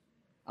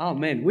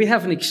Amen. We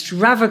have an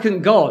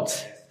extravagant God,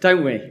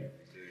 don't we?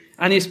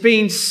 And it's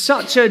been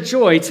such a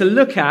joy to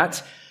look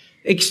at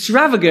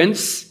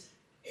extravagance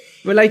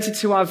related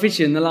to our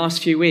vision the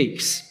last few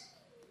weeks.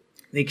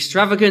 The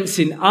extravagance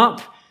in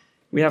Up.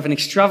 We have an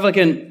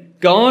extravagant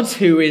God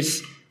who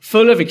is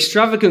full of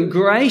extravagant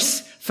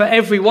grace for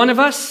every one of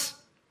us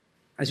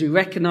as we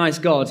recognize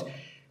God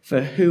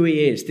for who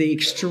he is. The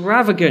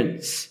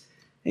extravagance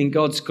in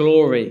God's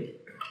glory.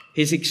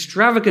 His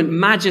extravagant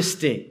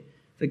majesty,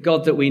 the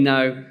God that we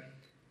know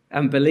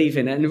and believe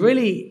in. And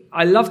really,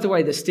 I love the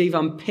way that Steve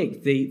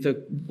unpicked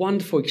the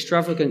wonderful,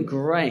 extravagant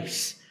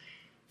grace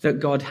that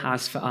God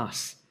has for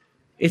us.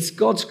 It's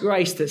God's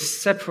grace that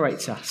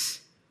separates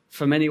us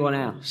from anyone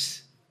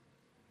else.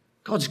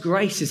 God's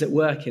grace is at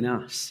work in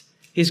us.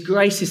 His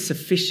grace is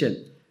sufficient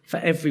for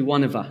every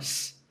one of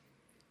us.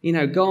 You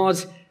know,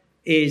 God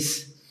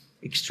is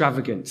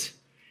extravagant.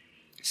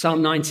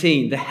 Psalm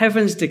 19, the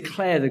heavens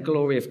declare the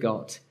glory of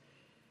God.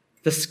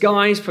 The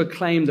skies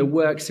proclaim the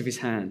works of his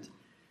hand.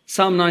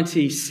 Psalm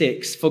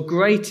 96, for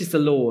great is the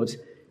Lord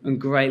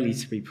and greatly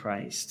to be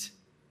praised.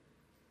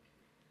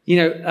 You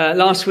know,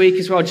 last week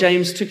as well,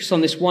 James took us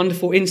on this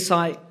wonderful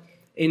insight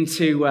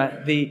into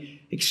the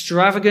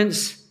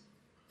extravagance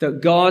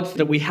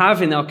that we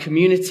have in our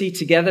community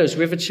together as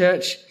River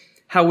Church,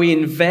 how we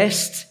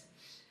invest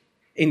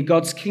in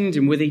God's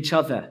kingdom with each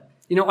other.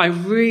 You know, I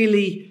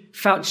really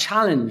felt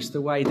challenged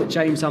the way that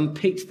James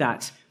unpicked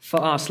that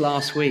for us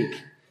last week.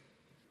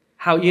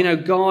 How, you know,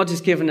 God has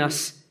given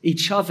us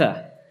each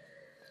other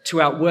to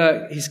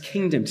outwork his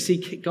kingdom, to see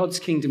God's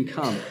kingdom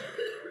come.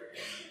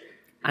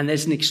 And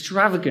there's an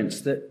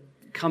extravagance that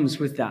comes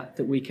with that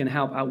we can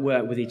help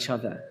outwork with each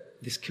other,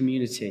 this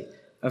community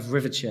of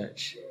River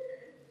Church.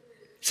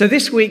 So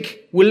this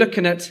week, we're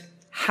looking at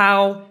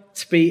how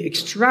to be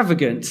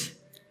extravagant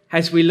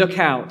as we look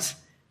out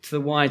to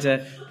the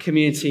wider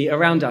community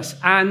around us.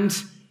 And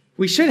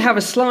we should have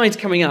a slide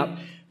coming up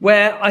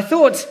where I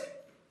thought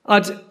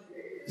I'd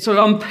sort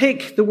of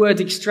unpick the word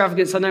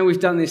extravagance. I know we've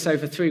done this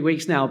over 3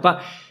 weeks now,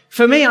 but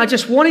for me, I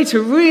just wanted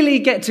to really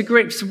get to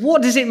grips.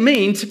 What does it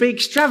mean to be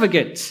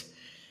extravagant?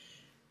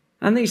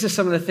 And these are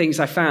some of the things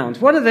I found.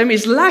 One of them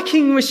is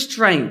lacking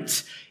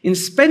restraint in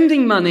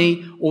spending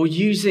money or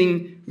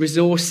using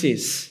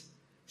resources.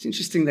 It's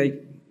interesting the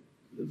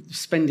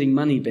spending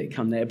money bit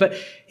come there, but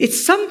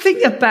it's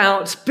something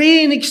about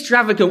being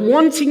extravagant,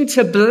 wanting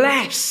to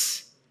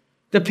bless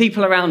the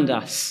people around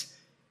us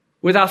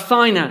with our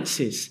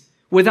finances,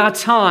 with our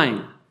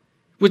time,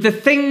 with the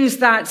things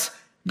that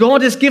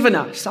God has given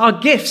us, our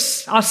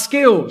gifts, our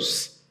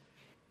skills,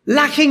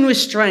 lacking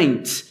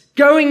restraint,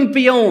 going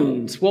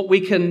beyond what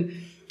we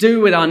can do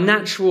with our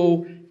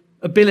natural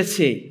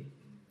ability,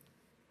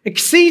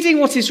 exceeding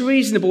what is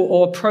reasonable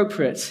or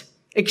appropriate,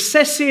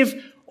 excessive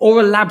or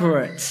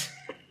elaborate.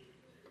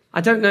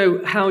 I don't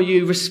know how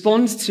you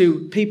respond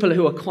to people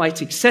who are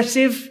quite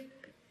excessive,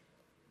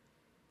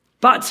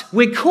 but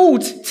we're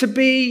called to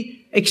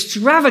be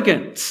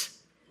extravagant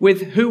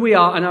with who we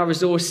are and our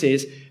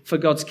resources for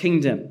God's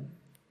kingdom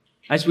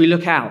as we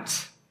look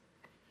out.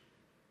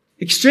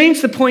 Extreme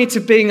to the point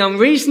of being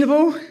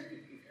unreasonable.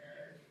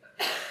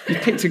 You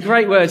picked a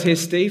great word here,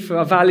 Steve, for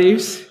our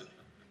values.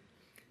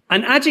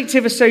 An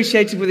adjective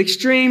associated with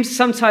extremes,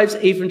 sometimes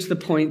even to the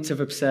point of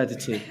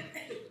absurdity.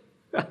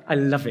 I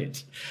love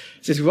it.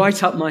 It's just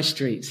right up my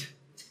street.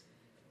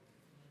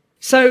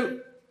 So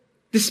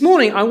this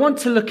morning, I want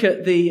to look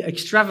at the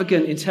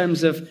extravagant in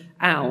terms of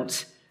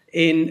out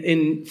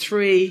in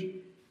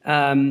three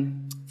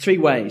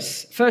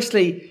ways.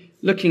 Firstly,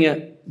 looking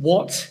at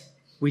what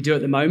we do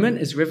at the moment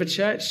as River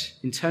Church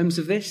in terms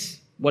of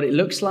this, what it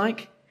looks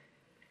like.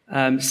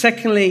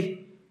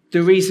 Secondly,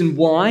 the reason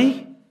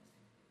why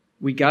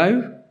we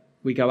go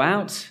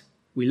out,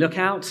 we look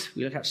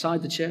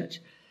outside the church.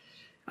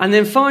 And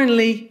then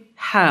finally,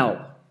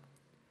 how.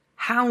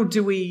 How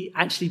do we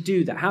actually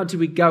do that? How do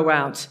we go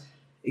out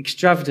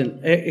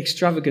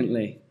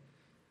extravagantly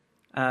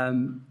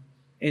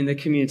in the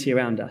community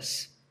around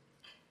us?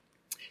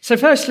 So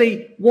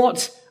firstly,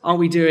 what are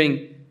we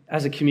doing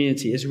as a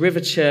community, as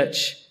River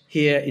Church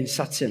here in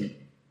Sutton?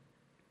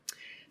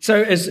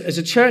 So as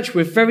a church,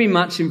 we're very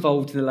much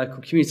involved in the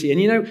local community.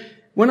 And you know,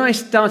 when I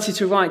started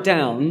to write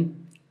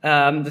down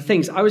the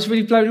things, I was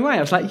really blown away. I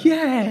was like,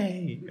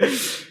 yay!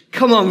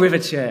 Come on, River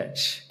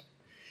Church.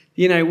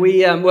 You know,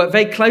 we work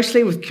very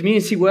closely with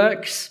Community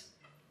Works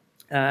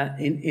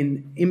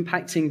in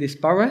impacting this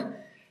borough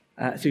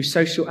through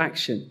social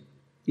action.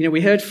 You know,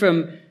 we heard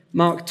from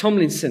Mark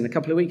Tomlinson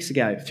a few weeks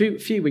ago,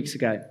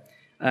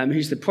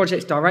 who's the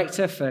project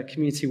director for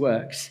Community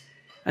Works.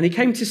 And he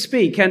came to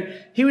speak, and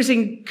he was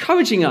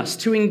encouraging us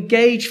to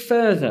engage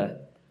further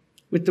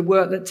with the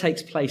work that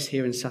takes place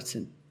here in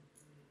Sutton.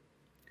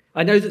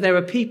 I know that there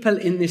are people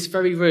in this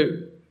very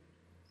room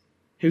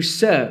who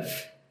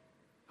serve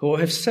or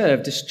have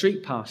served as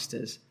street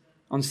pastors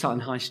on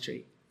Sutton High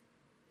Street,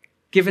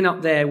 giving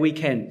up their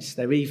weekends,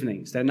 their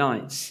evenings, their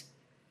nights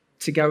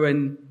to go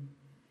and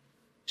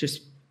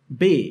just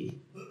be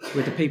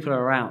with the people who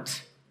are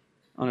out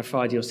on a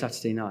Friday or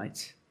Saturday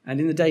night and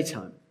in the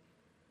daytime.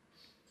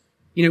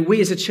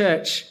 We as a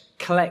church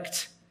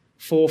collect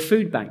for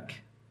Food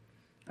Bank.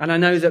 And I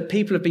know that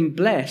people have been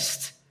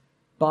blessed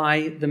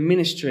by the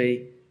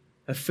ministry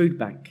of Food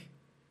Bank.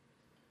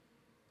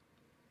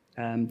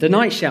 The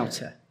night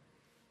shelter.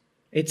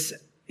 It's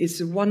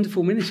a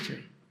wonderful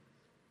ministry.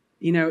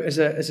 As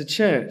a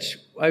church,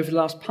 over the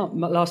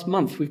last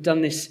month, we've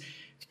done this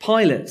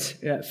pilot,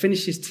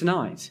 finishes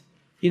tonight.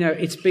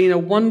 It's been a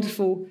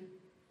wonderful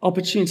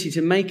opportunity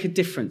to make a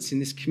difference in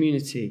this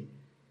community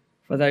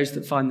for those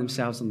that find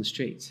themselves on the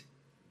street.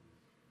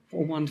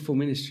 What a wonderful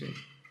ministry.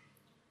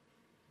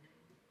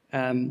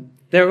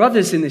 There are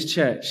others in this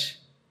church,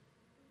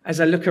 as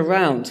I look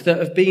around, that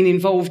have been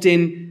involved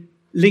in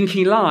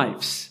linking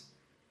lives,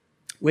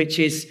 which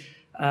is,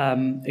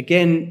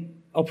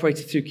 again,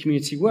 operated through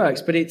Community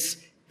Works, but it's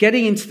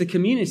getting into the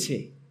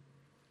community.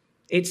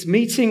 It's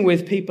meeting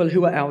with people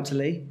who are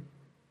elderly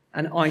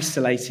and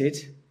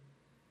isolated,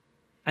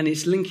 and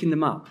it's linking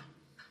them up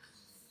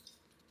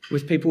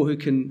with people who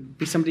can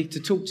be somebody to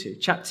talk to,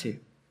 chat to,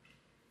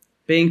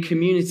 be in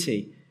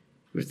community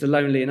with the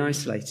lonely and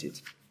isolated.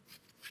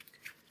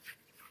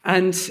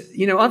 And,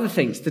 other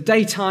things, the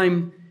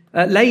daytime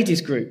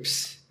ladies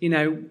groups,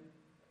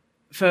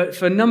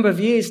 for a number of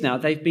years now,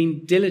 they've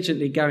been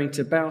diligently going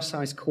to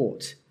Belsize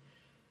Court,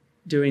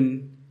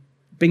 doing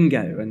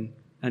bingo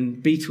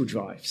and beetle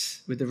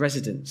drives with the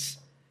residents.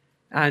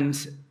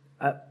 And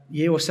a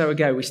year or so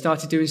ago, we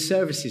started doing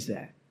services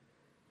there.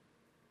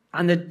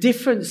 And the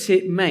difference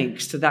it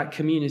makes to that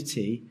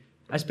community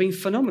has been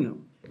phenomenal.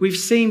 We've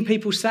seen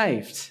people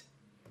saved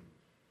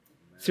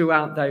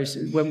throughout those,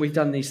 when we've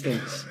done these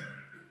things.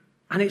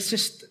 And it's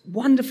just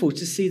wonderful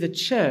to see the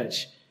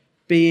church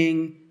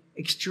being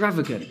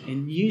extravagant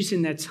in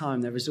using their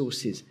time, their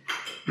resources,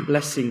 and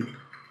blessing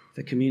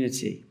the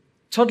community.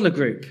 Toddler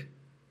group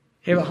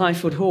here at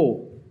Highfield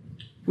Hall,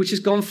 which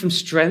has gone from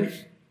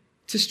strength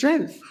to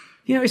strength.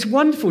 It's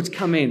wonderful to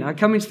come in. I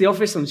come into the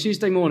office on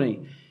Tuesday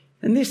morning,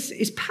 and this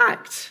is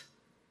packed.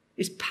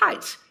 It's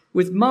packed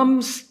with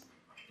mums,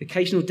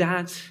 occasional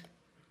dads,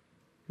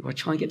 who I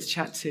try and get to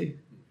chat to,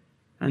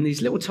 and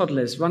these little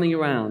toddlers running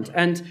around.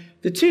 And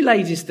the two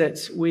ladies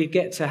that we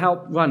get to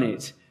help run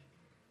it,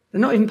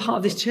 they're not even part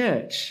of this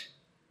church,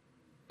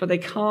 but they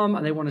come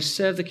and they want to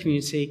serve the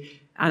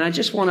community. And I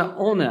just want to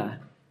honour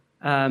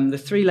the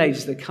three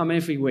ladies that come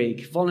every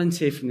week,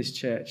 volunteer from this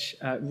church,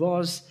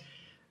 Roz,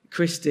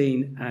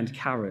 Christine, and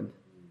Karen.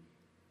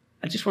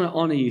 I just want to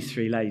honour you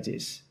three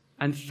ladies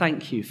and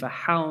thank you for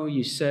how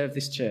you serve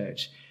this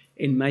church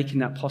in making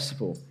that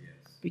possible,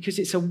 because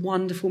it's a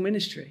wonderful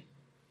ministry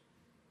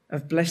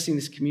of blessing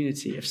this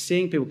community, of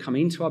seeing people come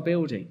into our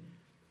building.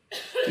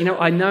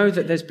 I know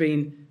that there's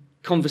been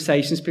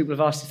conversations, people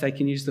have asked if they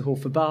can use the hall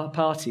for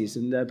parties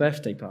and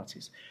birthday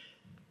parties.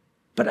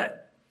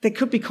 But there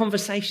could be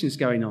conversations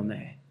going on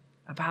there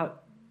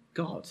about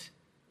God.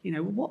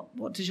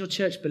 What does your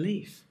church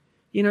believe?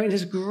 It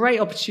is a great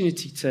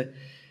opportunity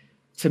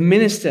to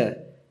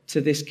minister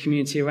to this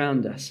community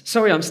around us.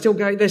 Sorry, I'm still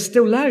going. There's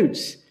still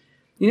loads.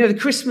 The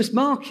Christmas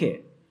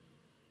market.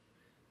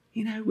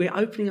 We're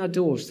opening our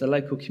doors to the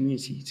local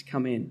community to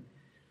come in.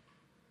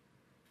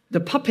 The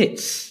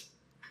puppets,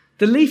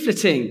 the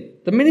leafleting,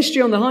 the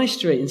ministry on the high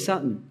street in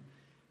Sutton.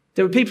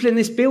 There are people in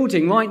this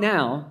building right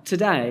now,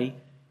 today,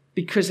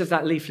 because of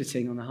that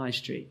leafleting on the high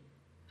street.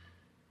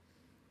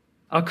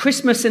 Our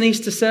Christmas and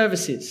Easter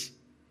services.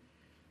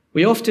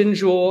 We often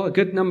draw a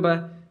good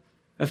number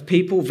of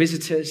people,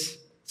 visitors,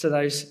 to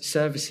those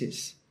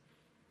services.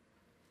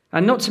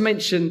 And not to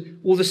mention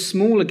all the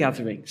smaller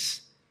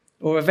gatherings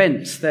or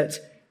events that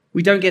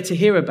we don't get to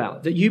hear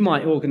about, that you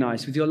might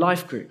organise with your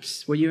life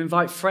groups, where you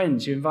invite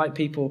friends, you invite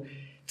people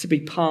to be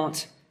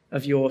part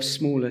of your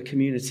smaller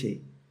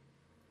community.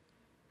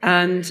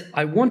 And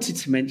I wanted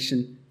to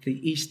mention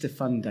the Easter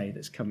Fun Day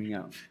that's coming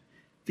up,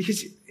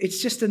 because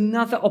it's just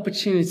another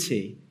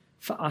opportunity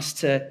for us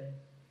to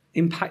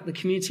impact the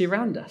community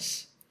around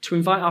us, to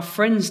invite our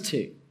friends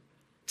to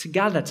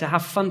gather, to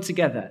have fun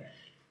together,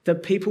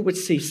 that people would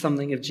see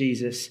something of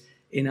Jesus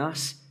in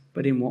us,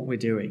 but in what we're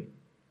doing.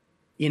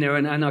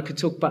 And I could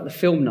talk about the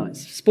film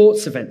nights,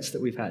 sports events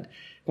that we've had,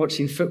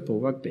 watching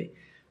football, rugby.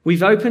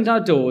 We've opened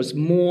our doors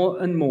more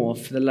and more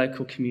for the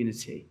local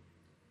community.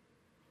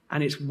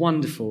 And it's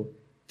wonderful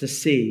to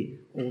see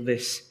all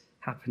this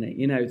happening.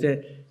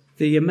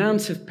 The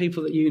amount of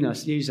people that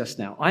use us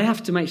now, I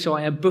have to make sure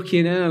I book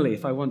in early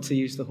if I want to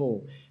use the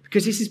hall,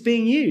 because this is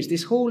being used.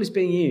 This hall is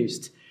being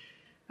used.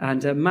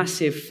 And a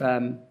massive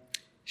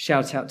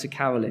shout out to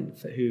Carolyn,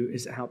 who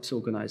helps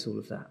organise all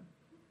of that.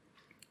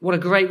 What a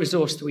great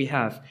resource that we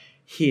have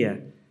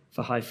here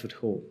for Highfield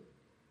Hall.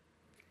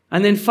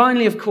 And then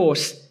finally, of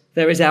course,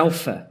 there is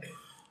Alpha.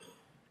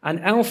 And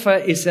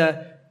Alpha is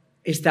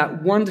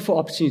that wonderful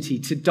opportunity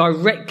to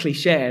directly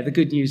share the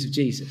good news of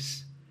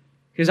Jesus.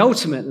 Because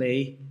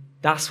ultimately,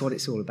 that's what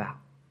it's all about.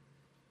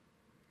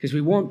 Because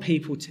we want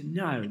people to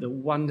know the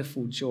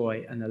wonderful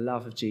joy and the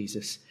love of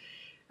Jesus.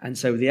 And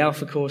so the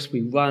Alpha course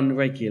we run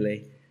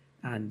regularly,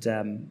 and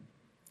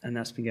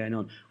that's been going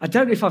on. I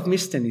don't know if I've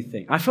missed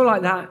anything. I feel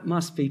like that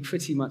must be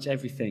pretty much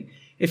everything.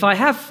 If I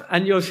have,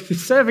 and you're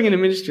serving in a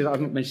ministry that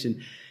I've not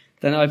mentioned,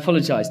 then I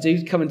apologize.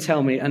 Do come and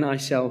tell me, and I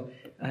shall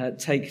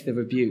take the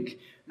rebuke.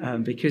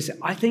 Because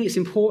I think it's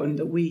important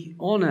that we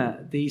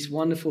honor these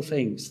wonderful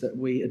things that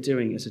we are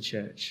doing as a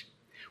church.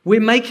 We're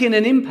making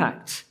an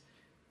impact.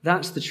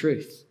 That's the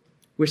truth.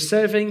 We're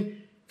serving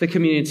the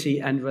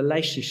community and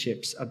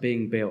relationships are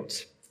being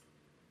built.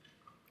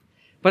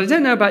 But I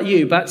don't know about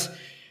you, but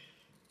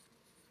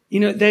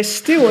there's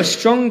still a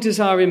strong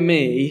desire in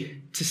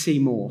me to see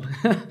more.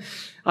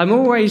 I'm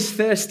always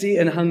thirsty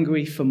and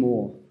hungry for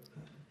more.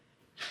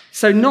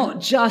 So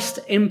not just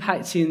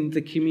impacting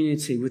the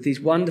community with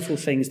these wonderful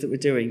things that we're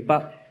doing,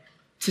 but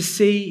to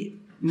see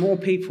more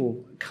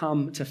people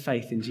come to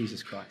faith in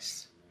Jesus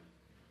Christ.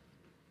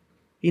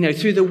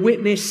 Through the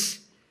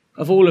witness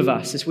of all of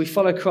us as we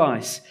follow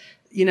Christ,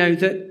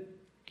 that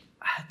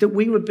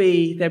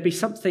there'd be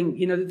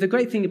something, the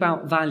great thing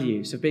about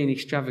values of being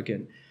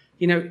extravagant,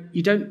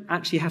 you don't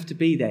actually have to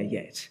be there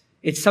yet.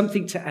 It's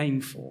something to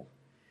aim for.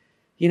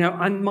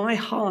 And my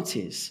heart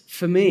is,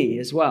 for me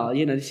as well,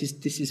 this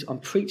is, I'm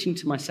preaching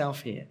to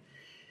myself here,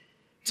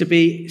 to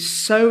be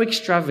so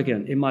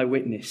extravagant in my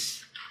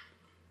witness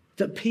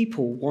that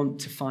people want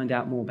to find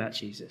out more about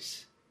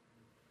Jesus.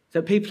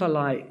 That people are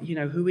like,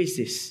 who is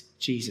this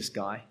Jesus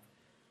guy?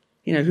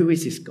 Who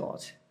is this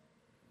God?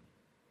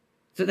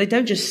 That they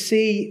don't just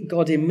see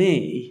God in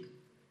me,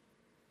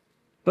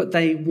 but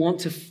they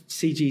want to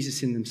see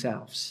Jesus in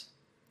themselves.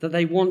 That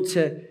they want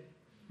to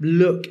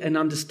look and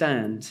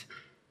understand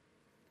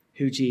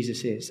who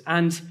Jesus is.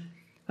 And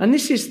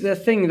this is the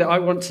thing that I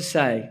want to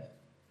say,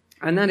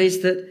 and that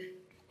is that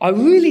I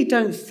really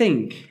don't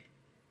think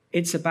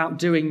it's about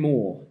doing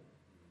more.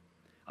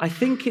 I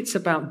think it's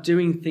about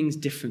doing things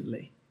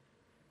differently.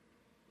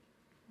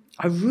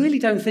 I really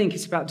don't think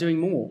it's about doing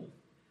more,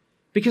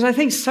 because I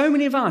think so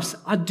many of us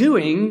are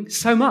doing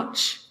so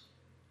much.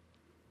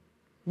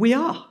 We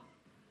are.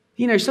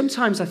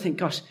 Sometimes I think,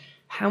 gosh,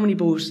 how many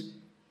balls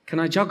can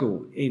I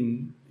juggle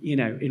in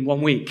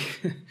 1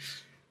 week?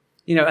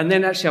 And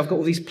then actually I've got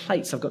all these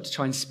plates I've got to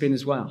try and spin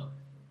as well.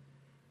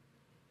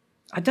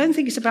 I don't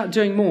think it's about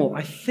doing more.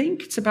 I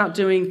think it's about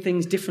doing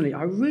things differently.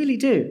 I really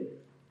do.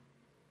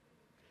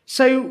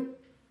 So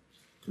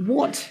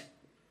what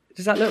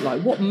does that look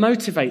like? What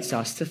motivates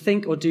us to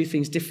think or do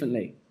things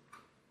differently?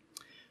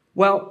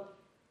 Well,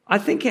 I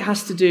think it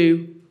has to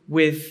do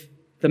with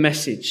the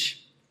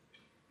message.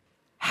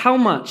 How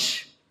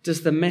much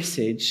does the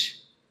message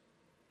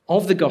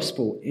of the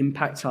gospel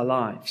impact our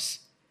lives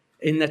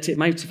in that it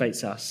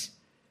motivates us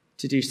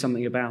to do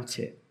something about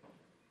it?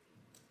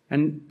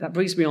 And that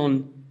brings me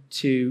on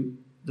to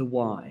the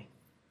why.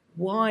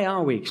 Why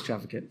are we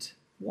extravagant?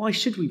 Why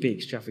should we be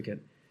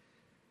extravagant?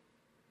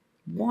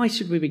 Why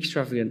should we be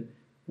extravagant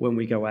when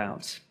we go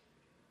out?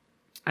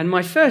 And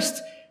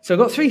so I've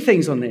got 3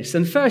 things on this.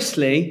 And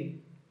firstly,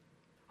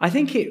 I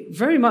think it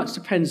very much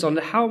depends on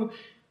how much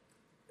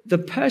the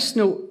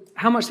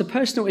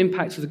personal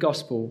impact of the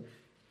gospel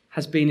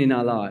has been in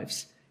our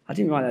lives. I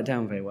didn't write that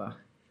down very well.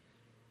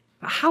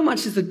 But how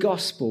much has the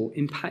gospel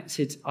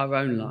impacted our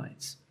own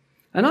lives?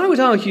 And I would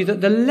argue that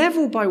the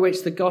level by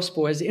which the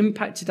gospel has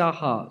impacted our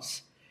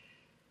hearts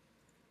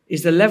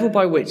is the level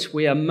by which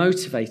we are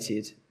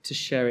motivated to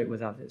share it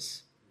with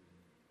others.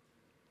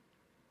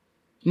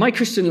 My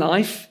Christian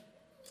life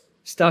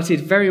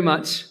started very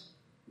much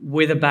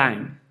with a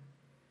bang.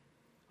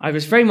 I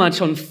was very much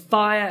on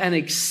fire and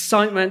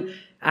excitement,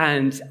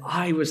 and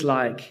I was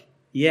like,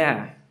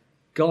 yeah,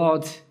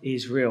 God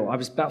is real. I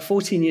was about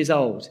 14 years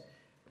old,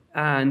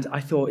 and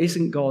I thought,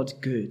 isn't God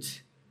good?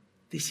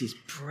 This is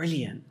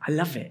brilliant. I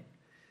love it.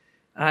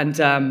 And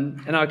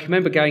I can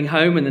remember going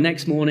home, and the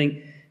next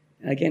morning,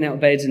 getting out of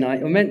bed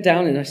tonight, I went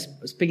down and I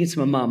was speaking to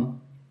my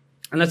mum,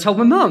 and I told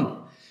my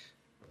mum.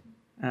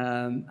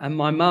 And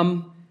my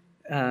mum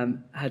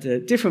had a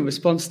different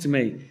response to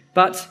me.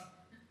 But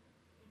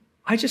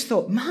I just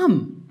thought,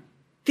 Mum,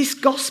 this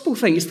gospel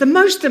thing is the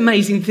most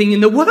amazing thing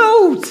in the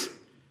world.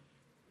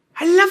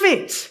 I love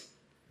it.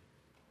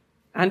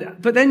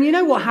 But then you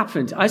know what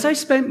happened? As I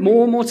spent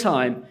more and more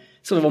time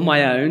sort of on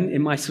my own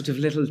in my sort of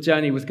little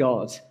journey with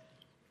God,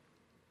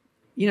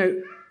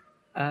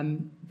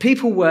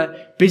 people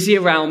were busy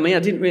around me. I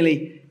didn't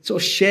really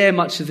sort of share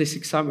much of this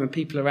excitement with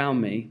people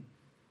around me.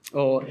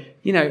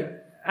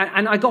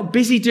 And I got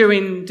busy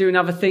doing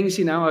other things.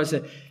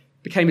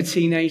 Became a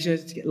teenager,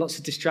 to get lots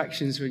of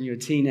distractions when you're a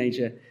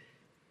teenager,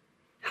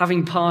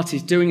 having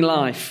parties, doing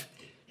life.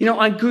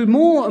 I grew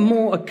more and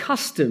more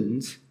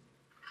accustomed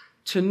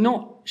to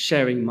not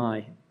sharing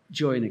my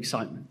joy and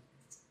excitement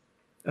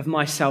of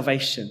my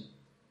salvation,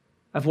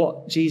 of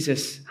what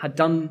Jesus had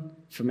done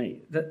for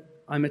me, that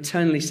I'm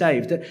eternally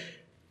saved. That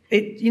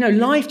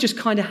life just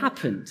kind of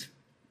happened,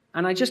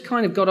 and I just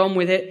kind of got on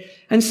with it.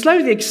 And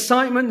slowly, the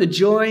excitement, the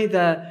joy,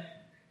 the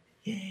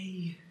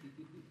yay,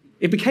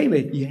 it became a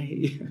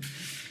yay.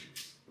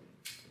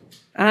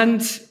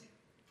 And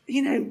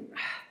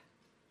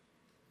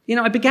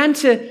I began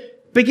to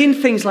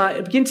believe things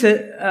like,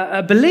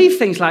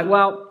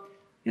 well,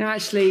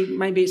 actually,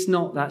 maybe it's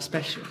not that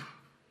special.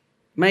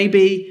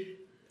 Maybe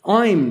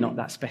I'm not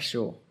that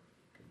special.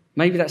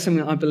 Maybe that's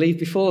something that I believed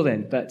before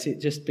then, but it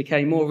just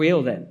became more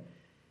real then.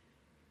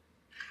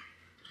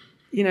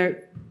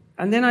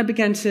 And then I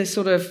began to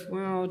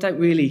I don't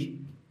really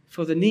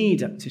feel the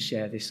need to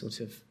share this sort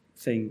of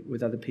thing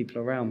with other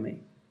people around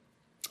me.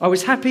 I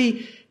was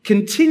happy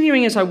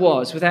continuing as I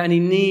was without any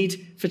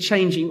need for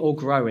changing or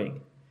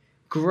growing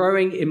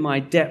in my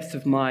depth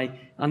of my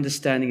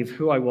understanding of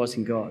who I was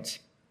in God.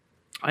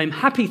 I'm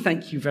happy,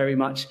 thank you very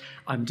much.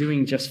 I'm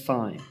doing just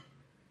fine.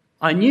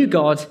 I knew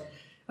God,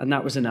 and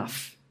that was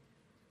enough.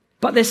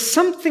 But there's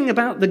something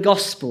about the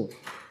gospel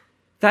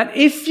that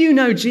if you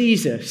know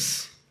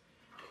Jesus,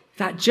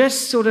 that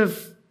just sort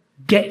of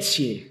gets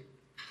you.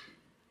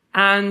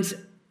 And,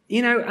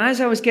 as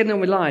I was getting on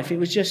with life, it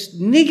was just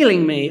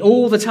niggling me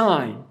all the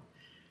time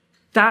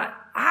that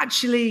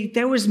actually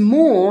there was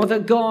more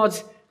that God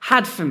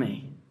had for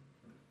me.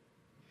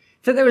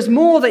 That there was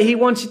more that he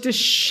wanted to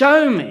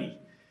show me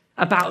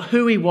about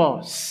who he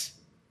was,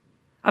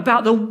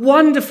 about the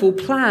wonderful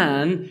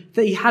plan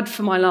that he had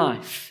for my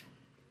life.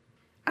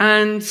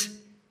 And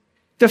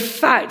the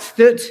fact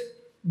that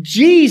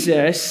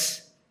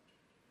Jesus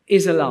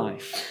is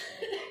alive.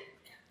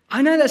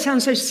 I know that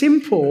sounds so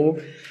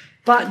simple,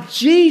 but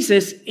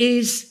Jesus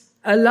is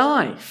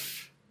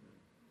alive.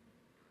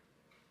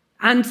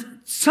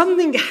 And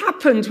something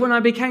happened when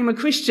I became a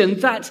Christian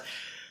that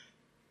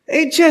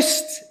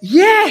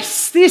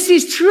yes, this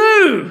is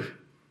true.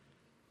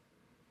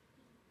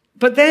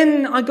 But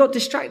then I got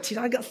distracted.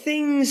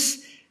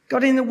 Things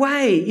got in the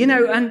way,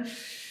 and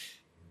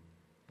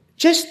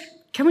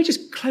can we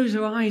just close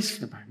our eyes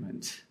for a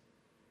moment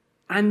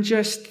and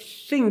just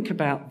think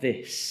about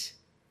this?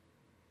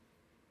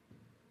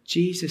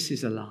 Jesus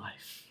is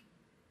alive.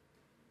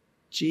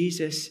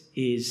 Jesus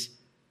is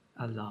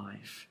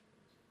alive.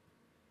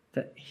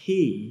 That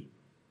he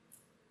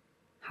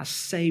has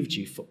saved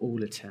you for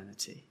all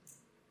eternity.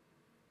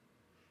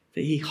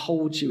 That he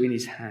holds you in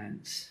his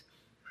hands.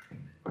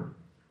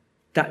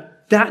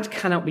 That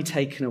cannot be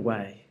taken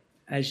away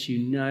as you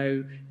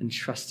know and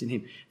trust in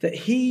him. That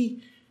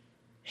he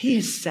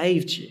has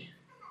saved you.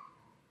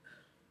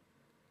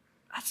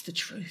 That's the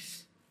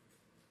truth.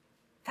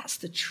 That's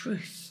the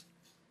truth.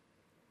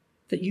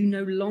 That you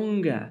no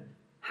longer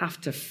have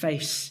to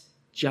face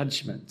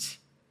judgment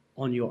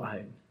on your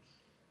own.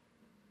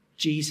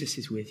 Jesus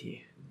is with you.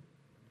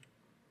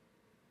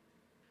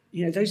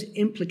 Those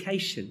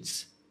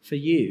implications for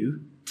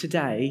you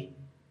today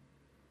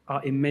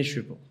are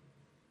immeasurable.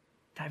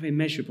 They're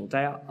immeasurable.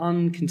 They are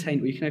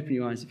uncontainable. You can open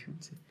your eyes if you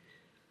want to.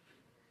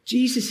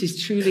 Jesus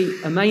is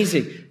truly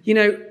amazing.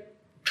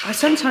 I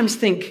sometimes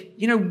think,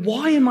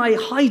 why am I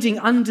hiding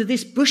under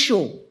this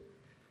bushel?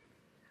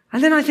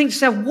 And then I think to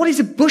myself, what is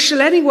a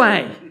bushel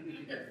anyway?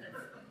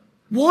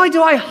 Why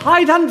do I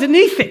hide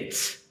underneath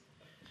it?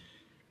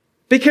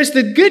 Because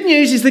the good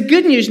news is the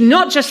good news,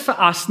 not just for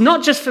us,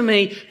 not just for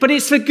me, but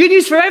it's the good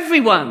news for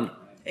everyone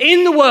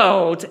in the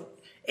world,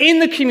 in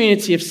the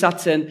community of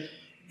Sutton,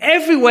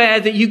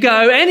 everywhere that you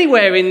go,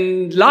 anywhere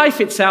in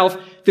life itself,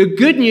 the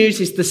good news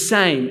is the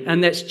same,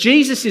 and that's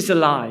Jesus is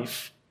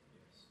alive,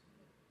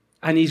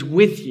 and he's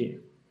with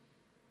you.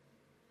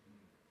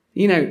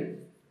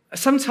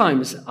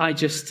 Sometimes I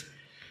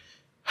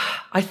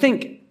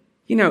think,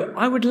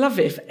 I would love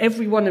it if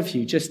every one of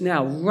you just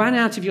now ran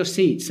out of your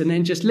seats and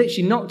then just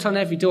literally knocked on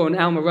every door on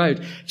Alma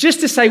Road, just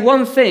to say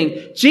one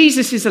thing: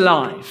 Jesus is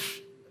alive.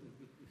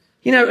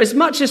 As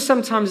much as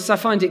sometimes as I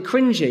find it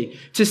cringy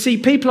to see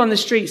people on the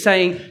street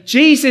saying,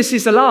 Jesus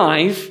is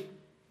alive,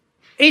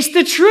 it's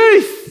the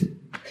truth.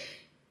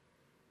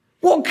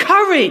 What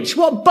courage,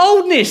 what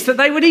boldness that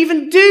they would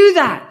even do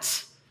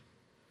that.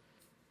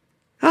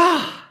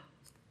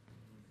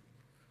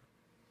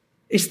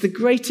 It's the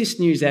greatest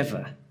news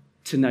ever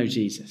to know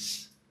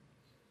Jesus,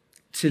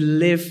 to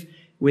live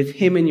with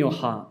him in your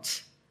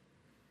heart,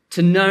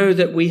 to know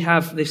that we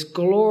have this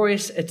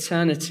glorious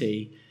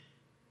eternity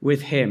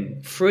with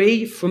him,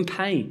 free from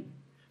pain,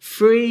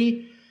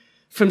 free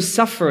from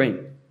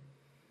suffering.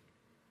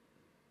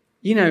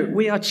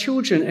 We are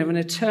children of an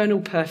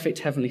eternal, perfect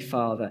Heavenly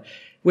Father.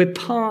 We're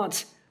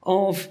part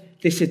of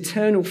this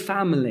eternal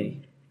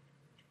family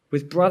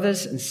with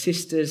brothers and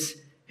sisters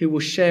who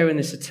will share in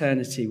this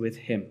eternity with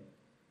him.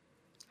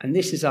 And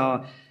this is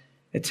our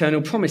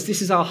eternal promise.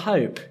 This is our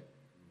hope.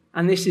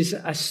 And this is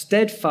a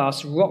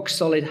steadfast,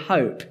 rock-solid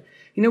hope.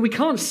 We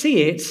can't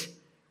see it,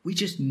 we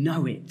just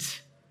know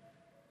it.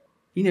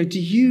 Do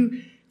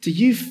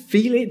you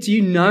feel it? Do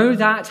you know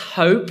that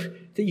hope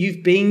that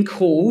you've been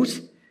called?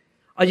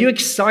 Are you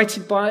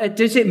excited by it?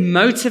 Does it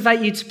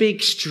motivate you to be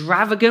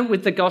extravagant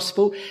with the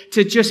gospel?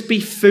 To just be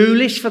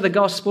foolish for the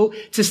gospel?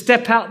 To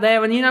step out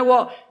there and, you know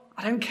what?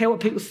 I don't care what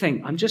people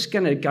think. I'm just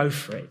going to go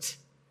for it.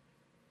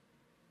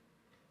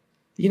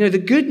 The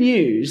good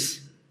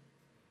news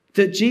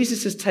that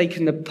Jesus has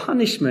taken the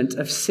punishment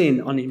of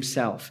sin on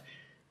himself.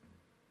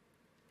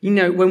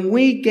 When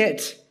we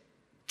get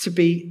to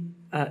be,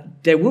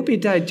 there will be a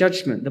day of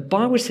judgment. The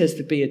Bible says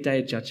there'll be a day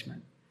of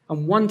judgment.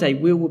 And one day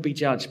we will be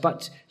judged.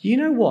 But you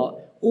know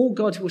what? All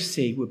God will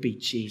see will be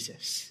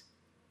Jesus.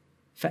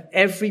 For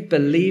every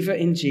believer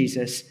in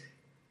Jesus,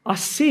 our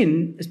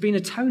sin has been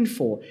atoned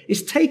for.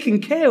 It's taken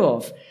care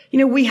of.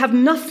 We have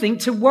nothing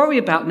to worry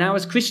about now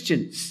as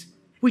Christians.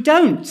 We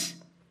don't.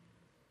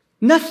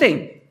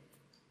 Nothing.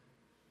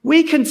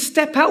 We can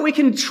step out. We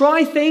can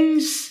try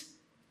things.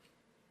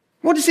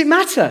 What does it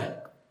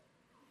matter?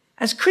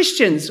 As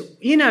Christians,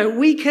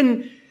 we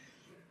can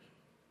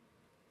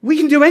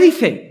do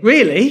anything,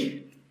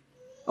 really.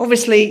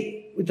 Obviously,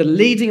 with the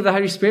leading of the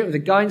Holy Spirit, with the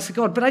guidance of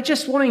God. But I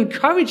just want to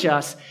encourage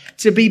us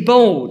to be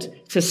bold,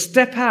 to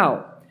step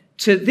out.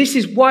 This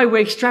is why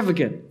we're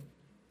extravagant.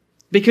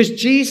 Because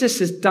Jesus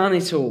has done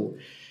it all.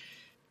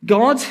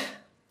 God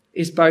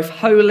is both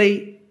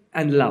holy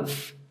and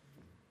love.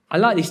 I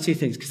like these two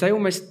things because they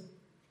almost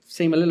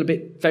seem a little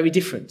bit very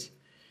different.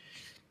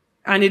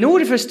 And in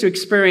order for us to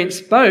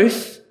experience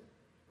both,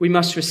 we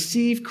must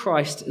receive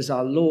Christ as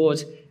our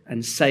Lord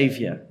and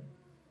Saviour.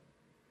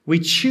 We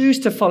choose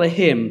to follow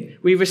him.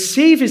 We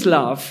receive his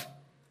love,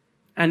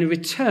 and in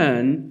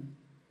return,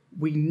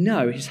 we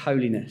know his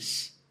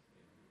holiness.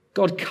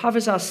 God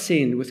covers our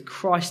sin with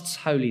Christ's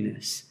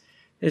holiness.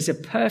 There's a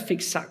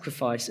perfect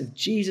sacrifice of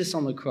Jesus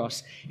on the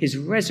cross. His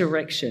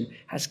resurrection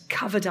has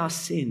covered our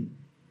sin,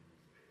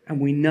 and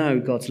we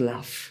know God's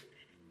love.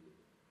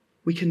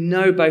 We can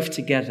know both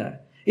together.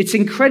 It's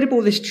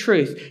incredible, this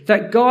truth,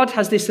 that God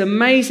has this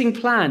amazing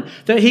plan,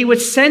 that he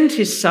would send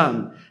his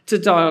son to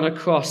die on a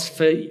cross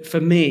for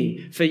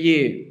me, for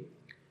you.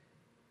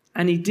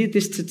 And he did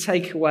this to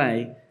take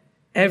away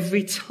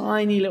every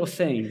tiny little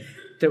thing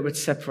that would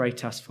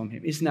separate us from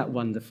him. Isn't that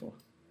wonderful?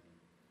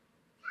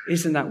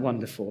 Isn't that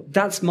wonderful?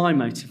 That's my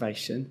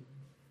motivation.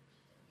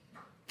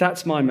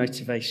 That's my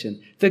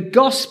motivation. The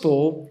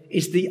gospel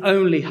is the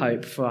only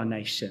hope for our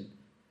nation.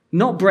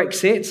 Not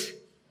Brexit.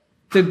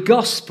 The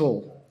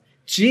gospel.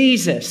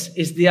 Jesus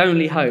is the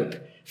only hope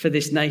for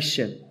this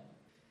nation.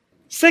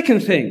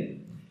 Second thing,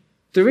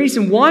 the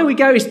reason why we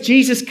go is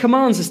Jesus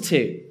commands us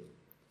to.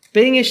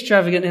 Being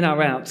extravagant in our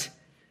route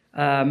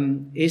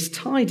is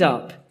tied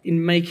up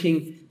in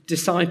making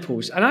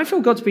disciples. And I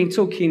feel God's been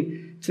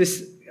talking to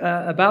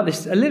about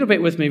this a little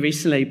bit with me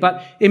recently.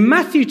 But in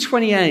Matthew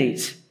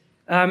 28,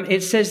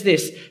 it says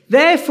this: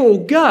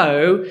 "Therefore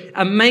go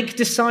and make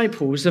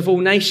disciples of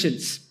all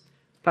nations,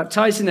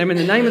 baptizing them in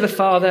the name of the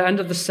Father and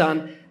of the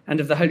Son and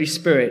of the Holy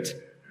Spirit,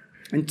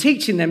 and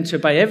teaching them to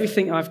obey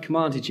everything I've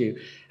commanded you.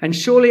 And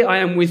surely I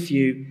am with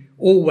you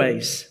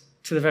always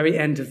to the very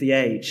end of the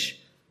age."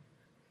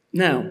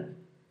 Now,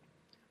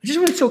 I just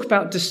want to talk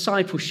about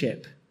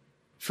discipleship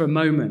for a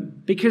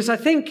moment, because I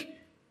think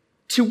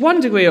to one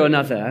degree or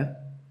another,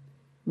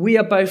 we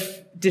are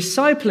both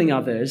discipling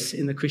others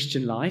in the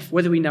Christian life,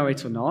 whether we know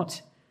it or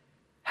not,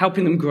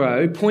 helping them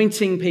grow,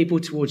 pointing people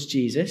towards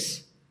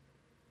Jesus,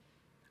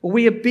 or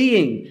we are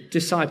being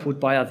discipled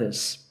by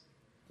others.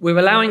 We're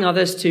allowing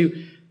others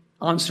to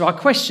answer our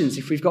questions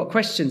if we've got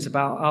questions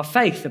about our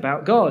faith,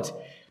 about God.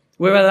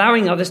 We're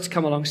allowing others to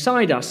come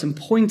alongside us and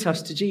point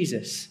us to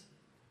Jesus.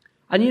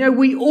 And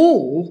we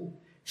all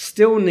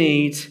still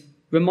need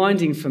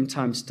reminding from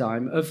time to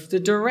time of the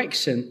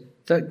direction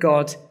that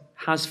God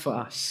has for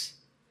us.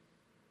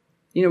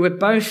 We're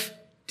both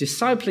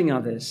discipling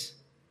others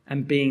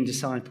and being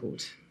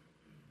discipled.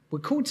 We're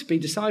called to be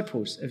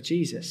disciples of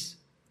Jesus.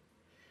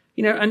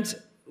 And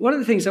one of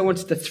the things I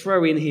wanted to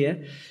throw in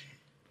here,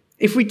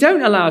 if we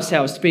don't allow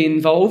ourselves to be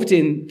involved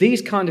in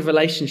these kind of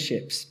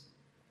relationships,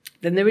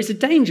 then there is a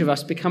danger of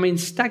us becoming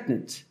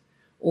stagnant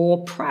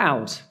or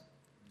proud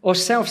or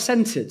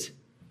self-centered,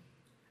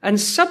 and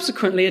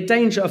subsequently a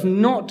danger of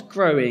not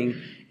growing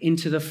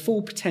into the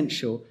full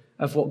potential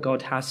of what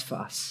God has for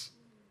us.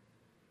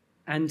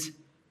 And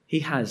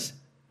he has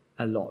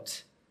a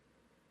lot.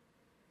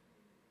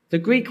 The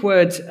Greek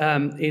word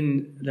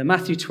in the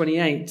Matthew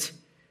 28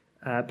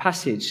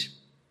 passage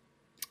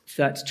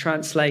that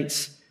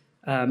translates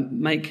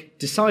make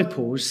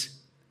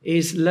disciples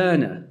is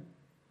learner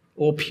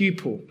or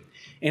pupil.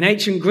 In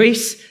ancient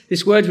Greece,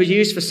 this word was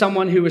used for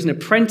someone who was an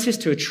apprentice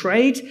to a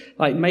trade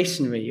like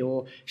masonry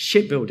or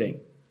shipbuilding.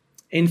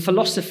 In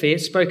philosophy,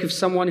 it spoke of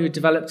someone who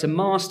developed a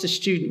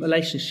master-student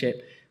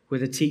relationship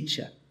with a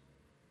teacher.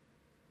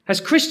 As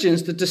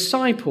Christians, the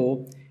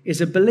disciple is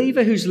a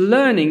believer who's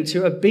learning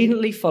to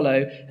obediently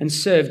follow and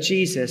serve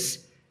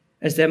Jesus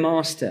as their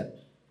master.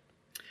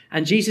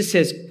 And Jesus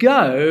says,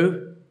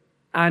 go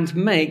and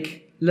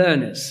make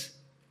learners.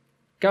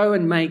 Go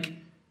and make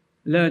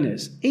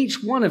learners.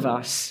 Each one of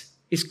us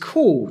is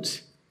called,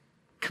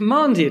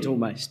 commanded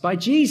almost by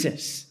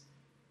Jesus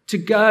to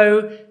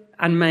go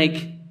and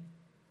make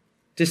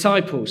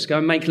disciples, go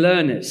and make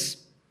learners.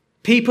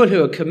 People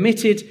who are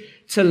committed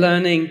to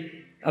learning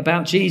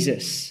about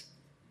Jesus.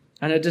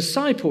 And a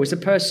disciple is a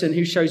person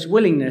who shows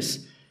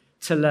willingness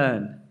to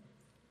learn.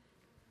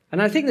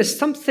 And I think there's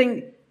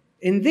something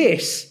in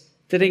this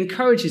that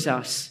encourages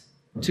us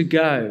to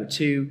go,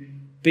 to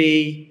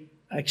be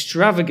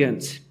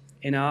extravagant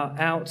in our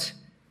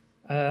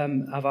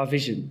of our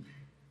vision.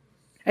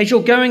 As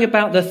you're going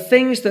about the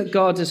things that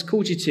God has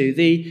called you to,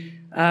 the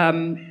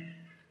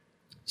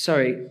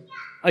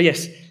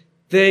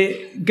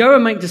The go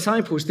and make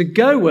disciples, the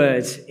go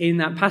word in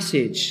that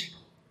passage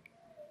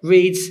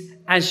reads,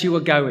 as you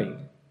are going.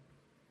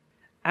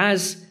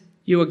 As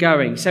you are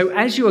going. So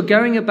as you are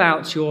going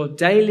about your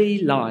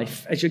daily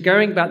life, as you're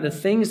going about the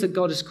things that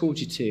God has called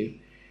you to,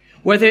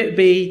 whether it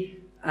be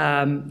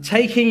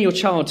taking your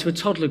child to a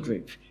toddler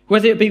group,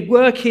 whether it be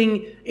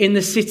working in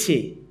the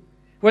city,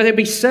 whether it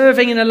be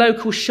serving in a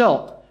local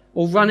shop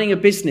or running a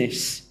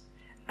business,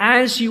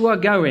 as you are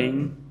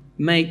going,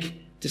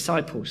 make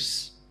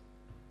disciples,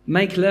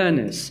 make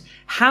learners,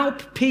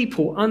 help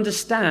people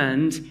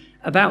understand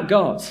about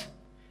God,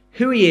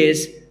 who he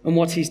is and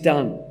what he's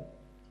done.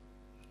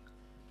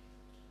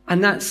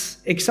 And that's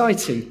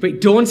exciting,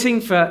 but daunting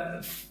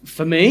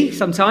for me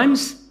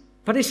sometimes,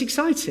 but it's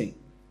exciting.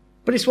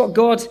 But it's what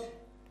God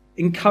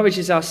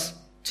encourages us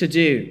to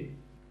do.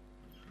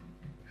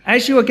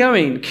 As you are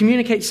going,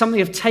 communicate something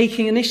of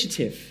taking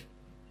initiative,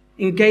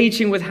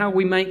 engaging with how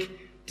we make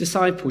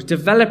disciples,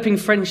 developing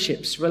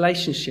friendships,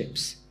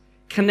 relationships,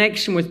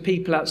 connection with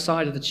people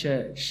outside of the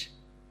church.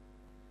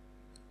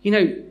 You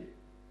know,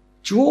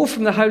 draw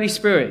from the Holy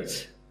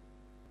Spirit.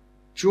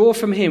 Draw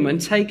from him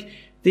and take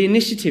the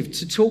initiative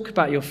to talk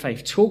about your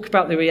faith, talk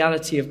about the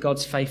reality of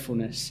God's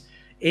faithfulness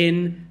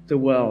in the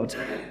world,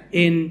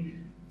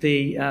 in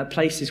the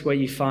places where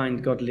you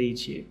find God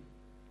leads you.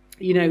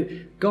 You know,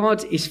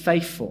 God is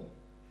faithful.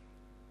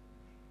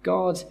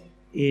 God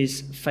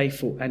is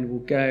faithful and will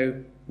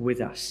go with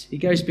us. He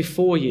goes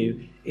before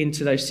you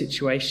into those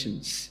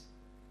situations.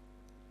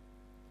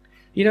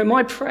 You know,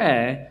 my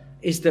prayer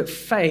is that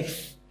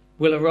faith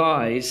will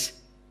arise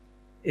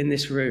in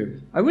this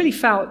room. I really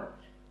felt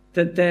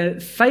that the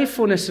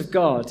faithfulness of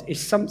God is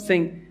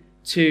something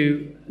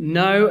to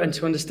know and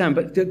to understand,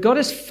 but that God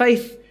has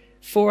faith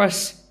for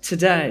us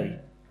today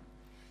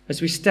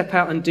as we step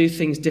out and do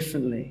things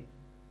differently.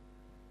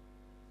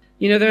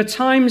 You know, there are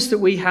times that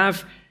we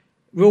have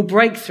real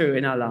breakthrough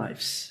in our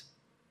lives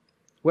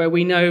where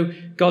we know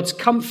God's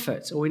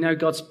comfort or we know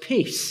God's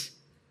peace.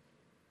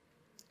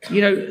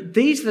 You know,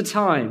 these are the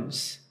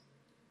times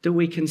that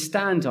we can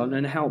stand on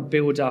and help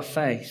build our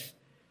faith.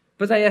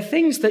 But they are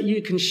things that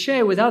you can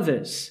share with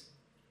others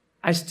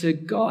as to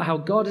God, how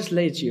God has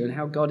led you and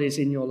how God is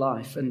in your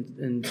life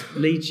and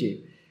leads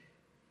you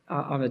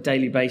on a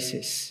daily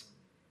basis.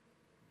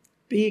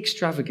 Be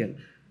extravagant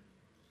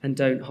and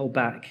don't hold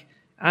back.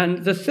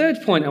 And the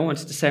third point I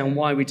wanted to say on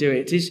why we do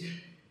it is,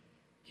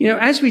 you know,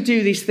 as we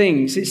do these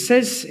things, it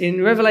says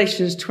in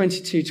Revelations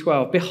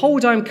 22:12,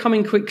 "Behold, I am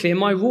coming quickly, and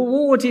my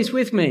reward is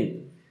with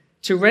me,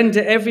 to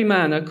render every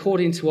man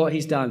according to what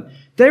he's done."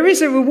 There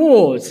is a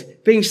reward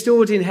being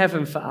stored in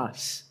heaven for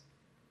us.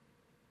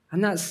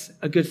 And that's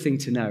a good thing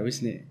to know,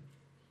 isn't it?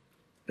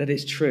 That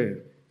it's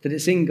true, that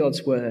it's in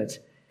God's word,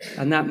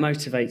 and that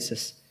motivates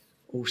us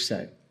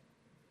also.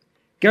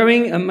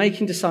 Going and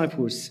making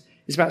disciples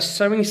is about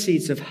sowing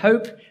seeds of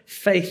hope,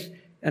 faith,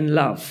 and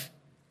love.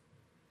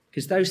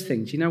 Because those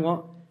things, you know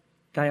what?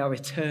 They are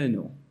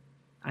eternal.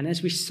 And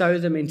as we sow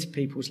them into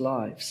people's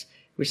lives,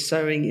 we're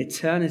sowing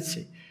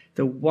eternity,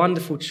 the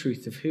wonderful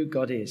truth of who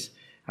God is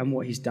and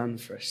what he's done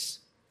for us.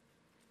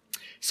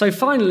 So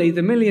finally,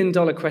 the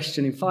million-dollar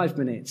question in 5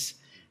 minutes.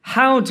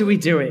 How do we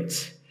do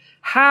it?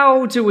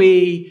 How do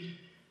we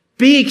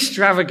be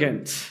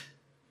extravagant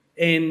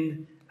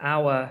in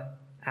our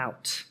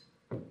out?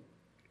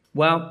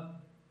 Well,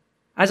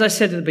 as I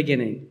said at the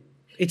beginning,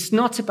 it's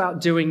not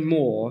about doing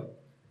more,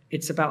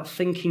 it's about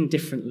thinking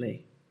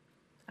differently.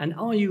 And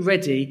are you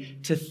ready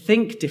to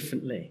think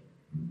differently?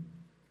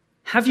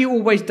 Have you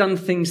always done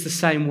things the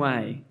same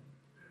way?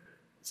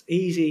 It's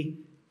easy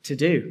to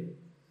do.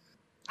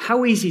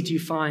 How easy do you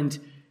find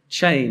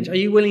change? Are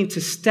you willing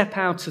to step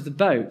out of the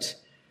boat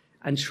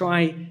and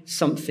try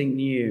something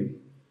new?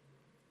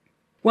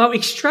 Well,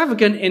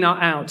 extravagant in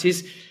our out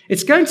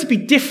it's going to be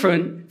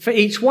different for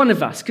each one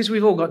of us because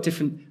we've all got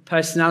different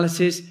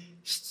personalities.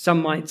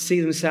 Some might see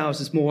themselves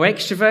as more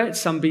extrovert,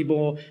 some be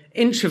more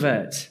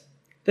introvert.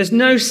 There's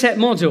no set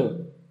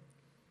model.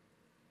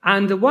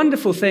 And the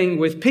wonderful thing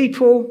with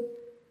people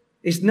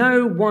is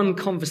no one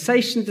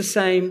conversation is the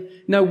same,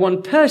 no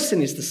one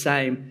person is the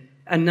same,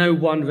 and no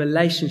one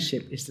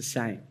relationship is the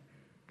same.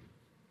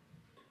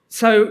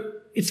 So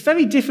it's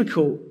very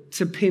difficult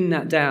to pin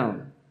that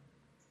down.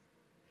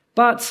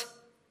 But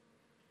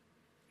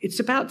it's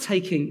about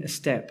taking a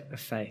step of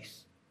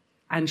faith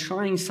and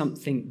trying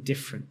something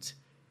different.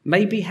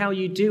 Maybe how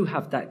you do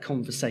have that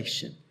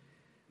conversation.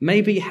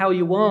 Maybe how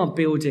you are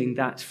building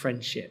that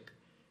friendship.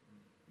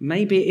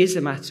 Maybe it is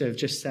a matter of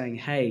just saying,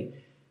 hey,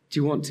 do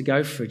you want to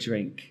go for a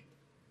drink?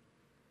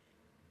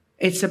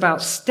 It's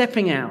about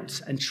stepping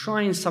out and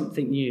trying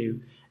something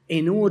new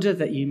in order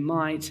that you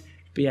might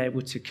be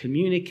able to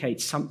communicate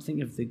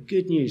something of the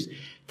good news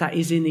that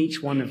is in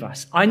each one of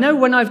us. I know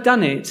when I've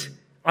done it,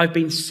 I've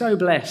been so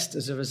blessed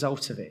as a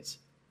result of it.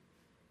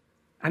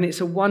 And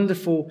it's a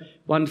wonderful,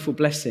 wonderful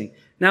blessing.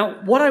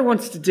 Now, what I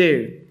wanted to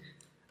do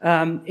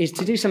is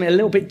to do something a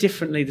little bit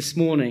differently this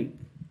morning.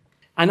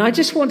 And I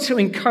just want to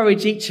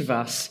encourage each of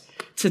us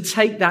to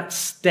take that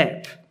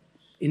step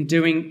in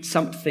doing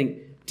something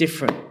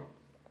different.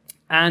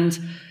 And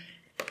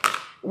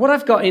what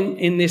I've got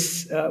in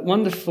this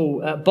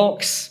wonderful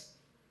box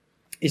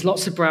is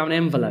lots of brown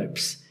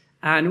envelopes.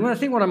 And I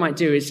think what I might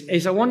do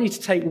is I want you to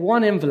take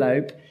one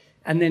envelope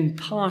and then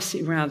pass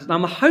it around. And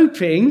I'm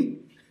hoping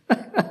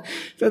that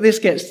this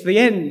gets to the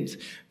end,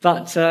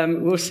 but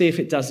we'll see if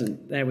it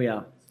doesn't. There we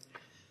are.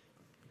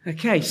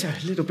 Okay, so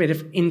a little bit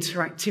of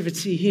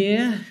interactivity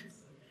here.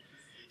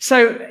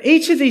 So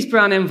each of these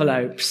brown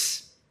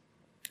envelopes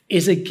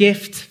is a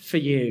gift for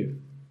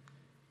you.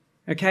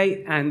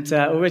 Okay, and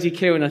already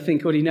Kieran, I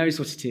think, already knows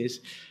what it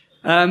is.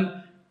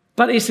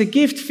 But it's a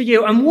gift for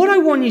you. And what I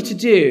want you to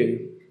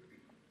do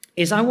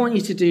is I want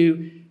you to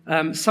do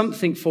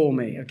something for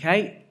me,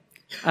 okay?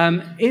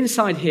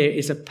 Inside here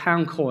is a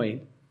 £1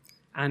 coin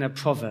and a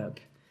proverb.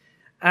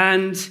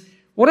 And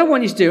what I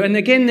want you to do, and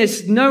again,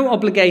 there's no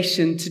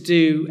obligation to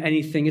do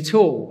anything at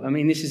all. I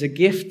mean, this is a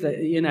gift that,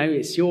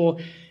 it's your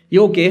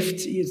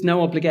gift. It's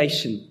no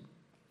obligation.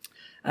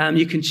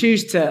 You can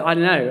choose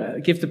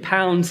to, give the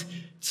 £1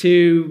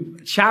 to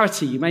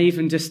charity. You may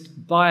even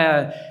just buy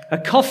a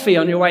coffee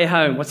on your way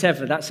home,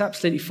 whatever. That's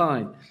absolutely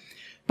fine.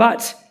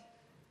 But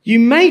you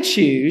may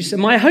choose,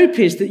 and my hope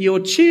is that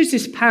you'll choose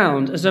this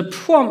 £1 as a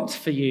prompt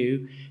for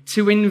you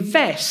to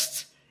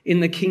invest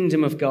in the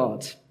kingdom of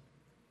God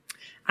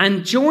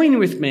and join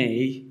with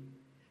me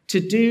to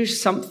do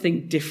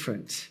something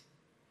different.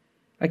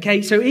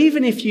 Okay, so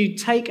even if you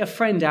take a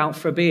friend out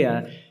for a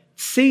beer,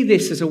 see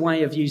this as a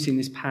way of using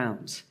this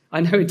 £1. I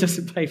know it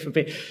doesn't pay for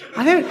beer.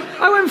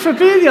 I went for a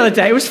beer the other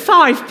day. It was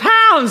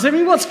 £5. I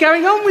mean, what's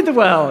going on with the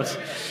world?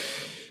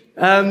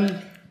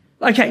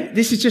 Okay,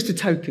 this is just a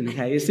token,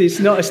 okay? It's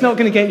not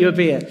going to get you a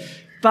beer.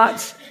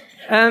 But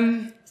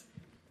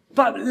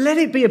let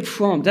it be a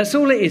prompt. That's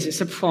all it is.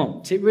 It's a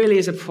prompt. It really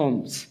is a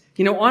prompt.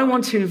 I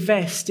want to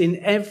invest in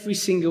every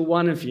single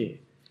one of you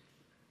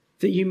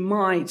that you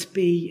might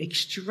be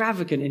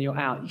extravagant in your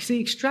out. You see,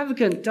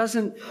 extravagant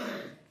doesn't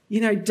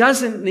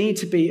need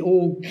to be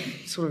all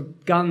sort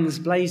of guns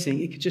blazing.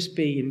 It could just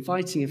be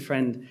inviting a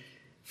friend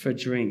for a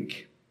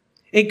drink.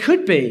 It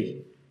could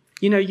be,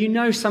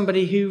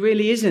 somebody who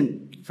really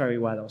isn't very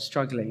well or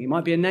struggling. It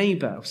might be a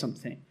neighbour or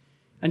something.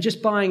 And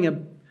just buying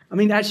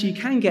actually you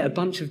can get a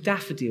bunch of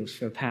daffodils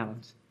for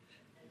 £1.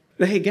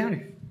 There you go.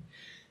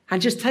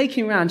 And just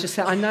taking around, just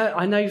say, I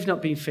know you've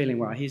not been feeling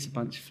well. Here's a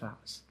bunch of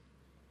flowers.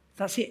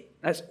 That's it.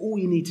 That's all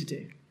you need to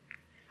do.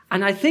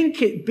 And I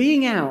think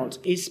being out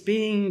is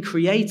being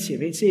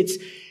creative.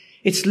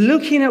 It's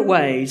looking at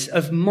ways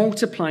of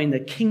multiplying the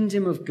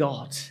kingdom of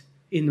God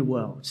in the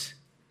world.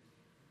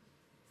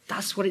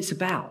 That's what it's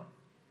about.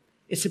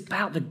 It's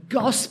about the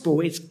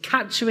gospel. It's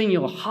capturing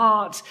your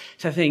heart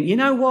to think, you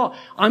know what?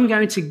 I'm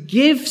going to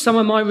give some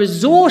of my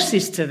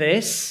resources to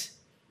this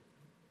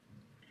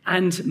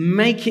and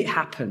make it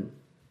happen.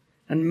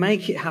 And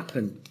make it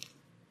happen.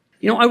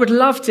 I would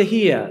love to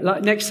hear,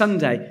 like next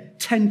Sunday,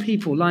 10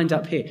 people lined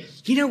up here.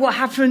 You know what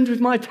happened with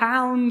my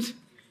 £1?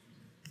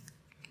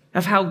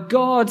 Of how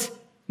God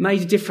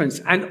made a difference.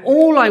 And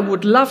all I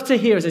would love to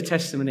hear as a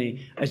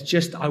testimony is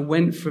just, I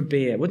went for a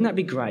beer. Wouldn't that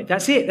be great?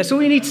 That's it. That's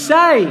all you need to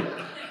say.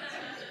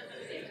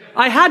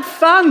 I had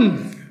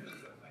fun.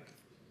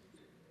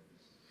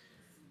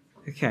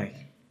 Okay.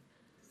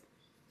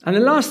 And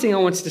the last thing I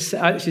wanted to say,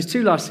 actually, there's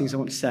two last things I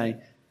want to say.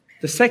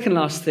 The second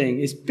last thing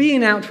is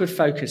being outward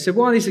focused. So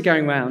while these are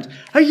going round,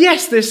 oh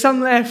yes, there's some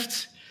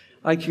left.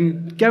 I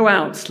can go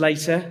out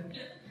later.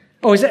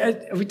 Oh,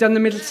 have we done the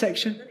middle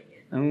section?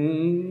 I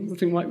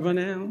think we might run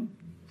out.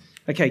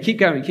 Okay, keep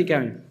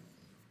going.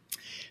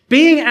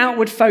 Being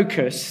outward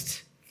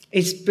focused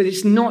but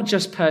it's not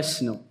just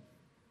personal.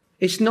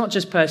 It's not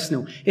just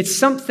personal. It's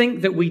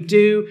something that we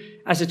do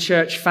as a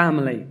church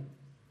family.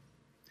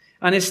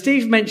 And as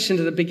Steve mentioned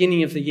at the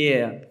beginning of the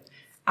year,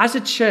 as a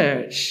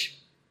church,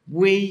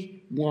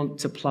 we want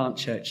to plant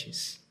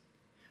churches.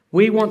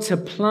 We want to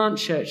plant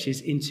churches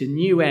into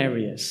new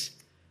areas,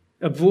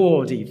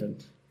 abroad even.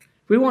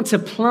 We want to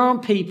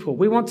plant people.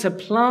 We want to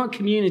plant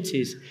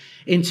communities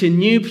into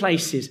new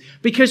places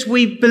because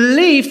we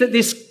believe that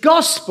this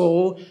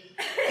gospel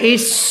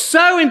is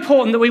so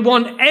important that we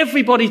want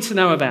everybody to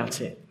know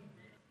about it.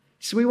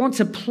 So we want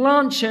to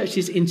plant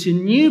churches into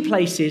new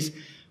places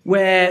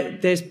where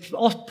there's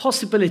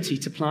possibility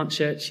to plant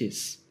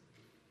churches.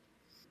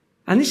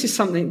 And this is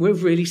something we're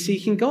really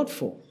seeking God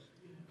for.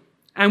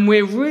 And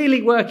we're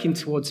really working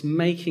towards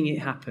making it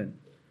happen.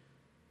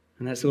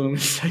 And that's all I'm going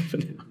to say for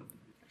now.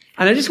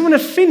 And I just want to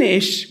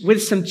finish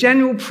with some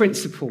general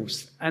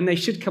principles, and they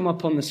should come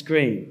up on the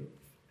screen.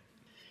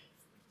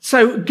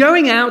 So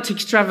going out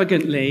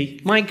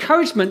extravagantly, my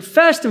encouragement,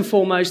 first and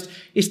foremost,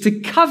 is to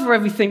cover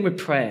everything with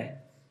prayer.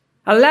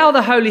 Allow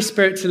the Holy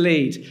Spirit to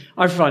lead.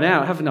 I've run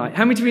out, haven't I?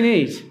 How many do we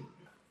need?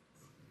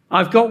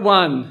 I've got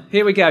one.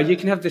 Here we go. You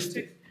can have this.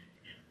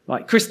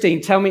 Right,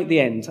 Christine, tell me at the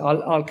end.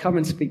 I'll come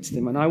and speak to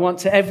them. And I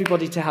want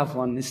everybody to have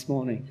one this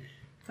morning.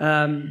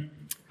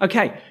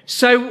 Okay,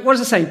 so what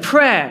does it say?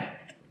 Prayer.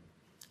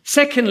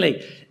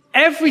 Secondly,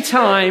 every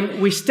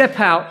time we step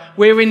out,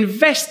 we're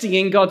investing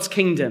in God's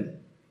kingdom.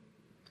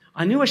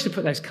 I knew I should have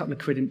put those couple of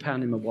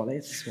 £1 in my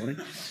wallet this morning.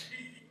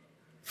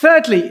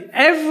 Thirdly,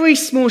 every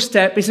small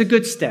step is a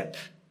good step.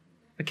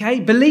 Okay?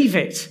 Believe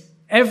it.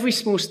 Every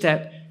small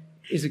step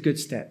is a good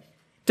step.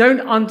 Don't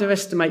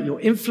underestimate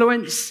your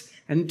influence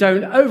and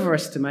don't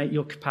overestimate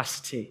your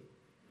capacity.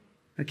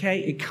 Okay?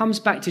 It comes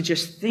back to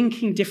just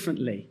thinking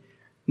differently,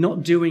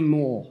 not doing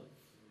more.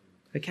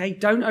 Okay?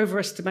 Don't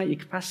overestimate your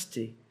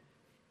capacity.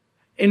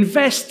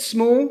 Invest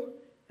small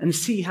and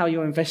see how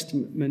your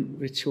investment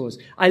matures.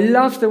 I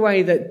love the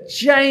way that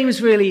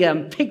James really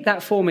picked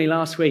that for me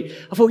last week.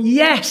 I thought,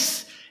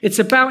 yes, it's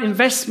about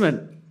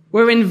investment.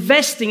 We're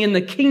investing in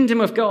the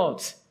kingdom of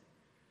God.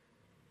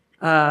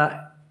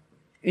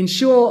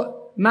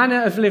 Ensure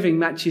manner of living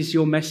matches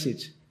your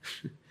message.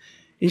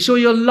 Ensure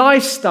your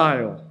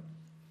lifestyle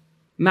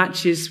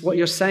matches what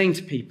you're saying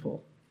to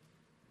people.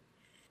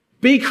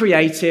 Be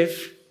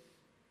creative.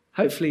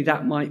 Hopefully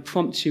that might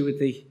prompt you with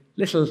the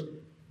little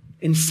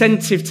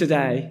incentive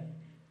today,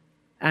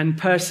 and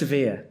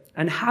persevere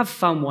and have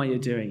fun while you're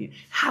doing it.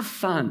 Have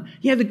fun.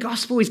 The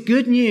gospel is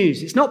good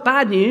news. It's not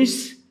bad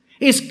news.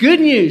 It's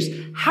good news.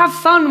 Have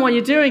fun while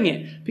you're doing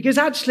it, because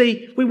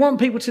actually we want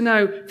people to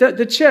know that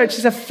the church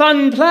is a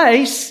fun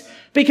place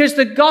because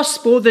the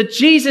gospel, that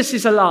Jesus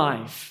is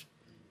alive.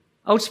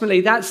 Ultimately,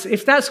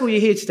 if that's all you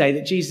hear today,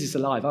 that Jesus is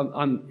alive,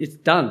 it's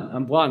done.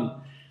 I'm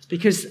won.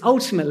 Because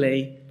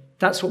ultimately,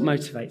 that's what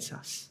motivates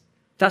us.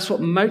 That's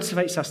what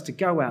motivates us to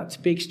go out, to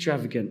be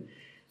extravagant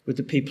with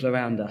the people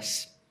around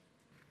us.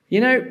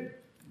 Should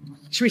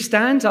we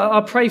stand?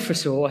 I'll pray for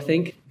us all, I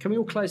think. Can we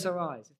all close our eyes?